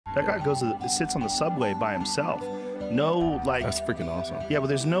That guy sits on the subway by himself. No, like... That's freaking awesome. Yeah, but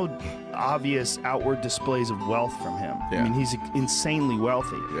there's no obvious outward displays of wealth from him. Yeah. I mean, he's insanely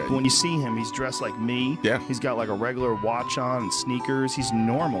wealthy. Yeah. But when you see him, he's dressed like me. Yeah. He's got like a regular watch on and sneakers. He's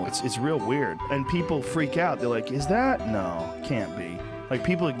normal. It's real weird. And people freak out. They're like, is that? No, can't be. Like,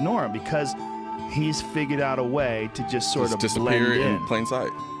 people ignore him because he's figured out a way to just sort of disappear blend in plain sight.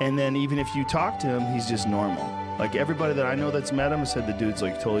 And then even if you talk to him, he's just normal. Like, everybody that I know that's met him said the dude's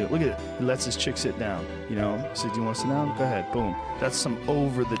like totally, look at it, he lets his chick sit down, you know? He said, do you want to sit down? Go ahead, boom. That's some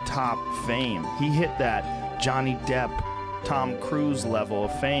over-the-top fame. He hit that Johnny Depp, Tom Cruise level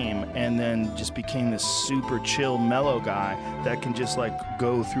of fame and then just became this super chill, mellow guy that can just, like,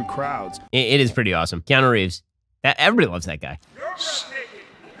 go through crowds. It is pretty awesome. Keanu Reeves. Everybody loves that guy.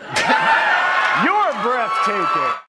 You're breathtaking.